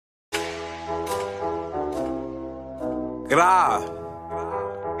Gra.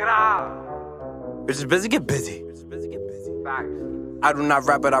 Bitches busy get busy. I do not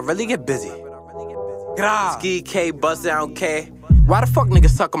rap, but I really get busy. Ski K bust down K. Why the fuck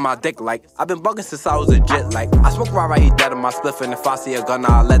niggas suck on my dick like? I been bugging since I was a jit like. I smoke right, he dead on my spliff, and if I see a gun,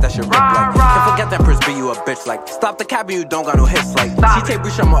 I'll let that shit rip like. Can't forget that Prince B, you a bitch like. Stop the cap and you don't got no hits like. C-tape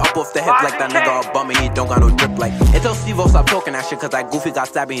reach, I'ma up off the hip like. That nigga a bum and he don't got no drip like. And tell Steve-O stop talking that shit, cause that goofy got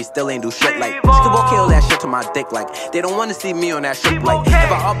stabbed and he still ain't do shit like. Steve-O kill that shit to my dick like. They don't wanna see me on that shit like. If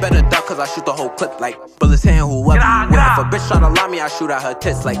I up better duck, cause I shoot the whole clip like. Bullets hitting whoever you with. If a bitch try to lie me, I shoot at her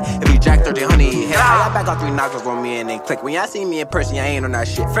tits like. If he jack 1300, he hit. I got back out 3 knockers on me and then click. When y'all see me in person, y'all ain't on that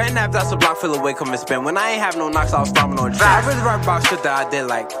shit. Friend nap, that's a block full of weight, come and spin. When I ain't have no knocks, I was stomping on shit. I really rap about shit that I did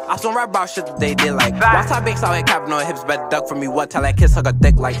like. I still rap about shit that they did like. Watch how bakes out here capping on hips, better duck from me. What? Tell that kid suck a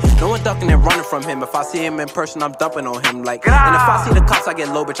dick like. No one ducking and running from him. If I see him in person, I'm dumping on him like. And if I see the cops, I get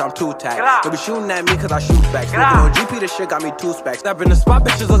low, bitch, I'm too tagged. They be shooting at me cause I shoot back. Smoking on GP, the shit got me 2 specs. Step in the spot,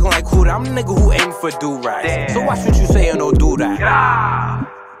 bitches looking like who that? I'm the nigga who aim for do-rags. So watch what you say and don't do that.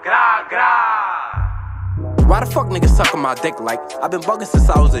 Why the fuck niggas suck on my dick like? I been bugging since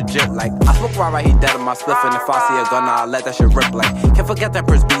I was a jit like. I smoke right, he dead on my spliff, and if I see a gun, I'll let that shit rip like. Can't forget that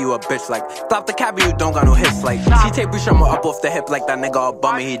Prince B, you a bitch like. Stop the cap and you don't got no hits like. C-tape reach, I'ma up off the hip like. That nigga a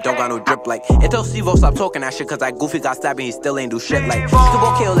bum and he don't got no drip like. And tell Steve-O stop talking that shit, cause that goofy got stabbed and he still ain't do shit like.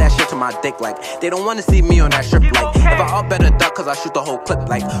 Steve-O kill that shit to my dick like. They don't wanna see me on that strip like. If I up better duck, cause I shoot the whole clip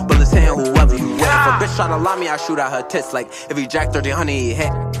like. Bullets hitting whoever you with. If a bitch try to lie me, I shoot at her tits like. If he jack 1300, he hit.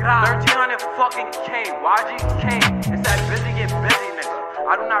 1300 fucking K, YGK. It's that Bizzy get busy, nigga.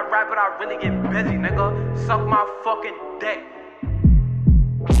 I do not rap, but I really get busy, nigga. Suck my fucking dick.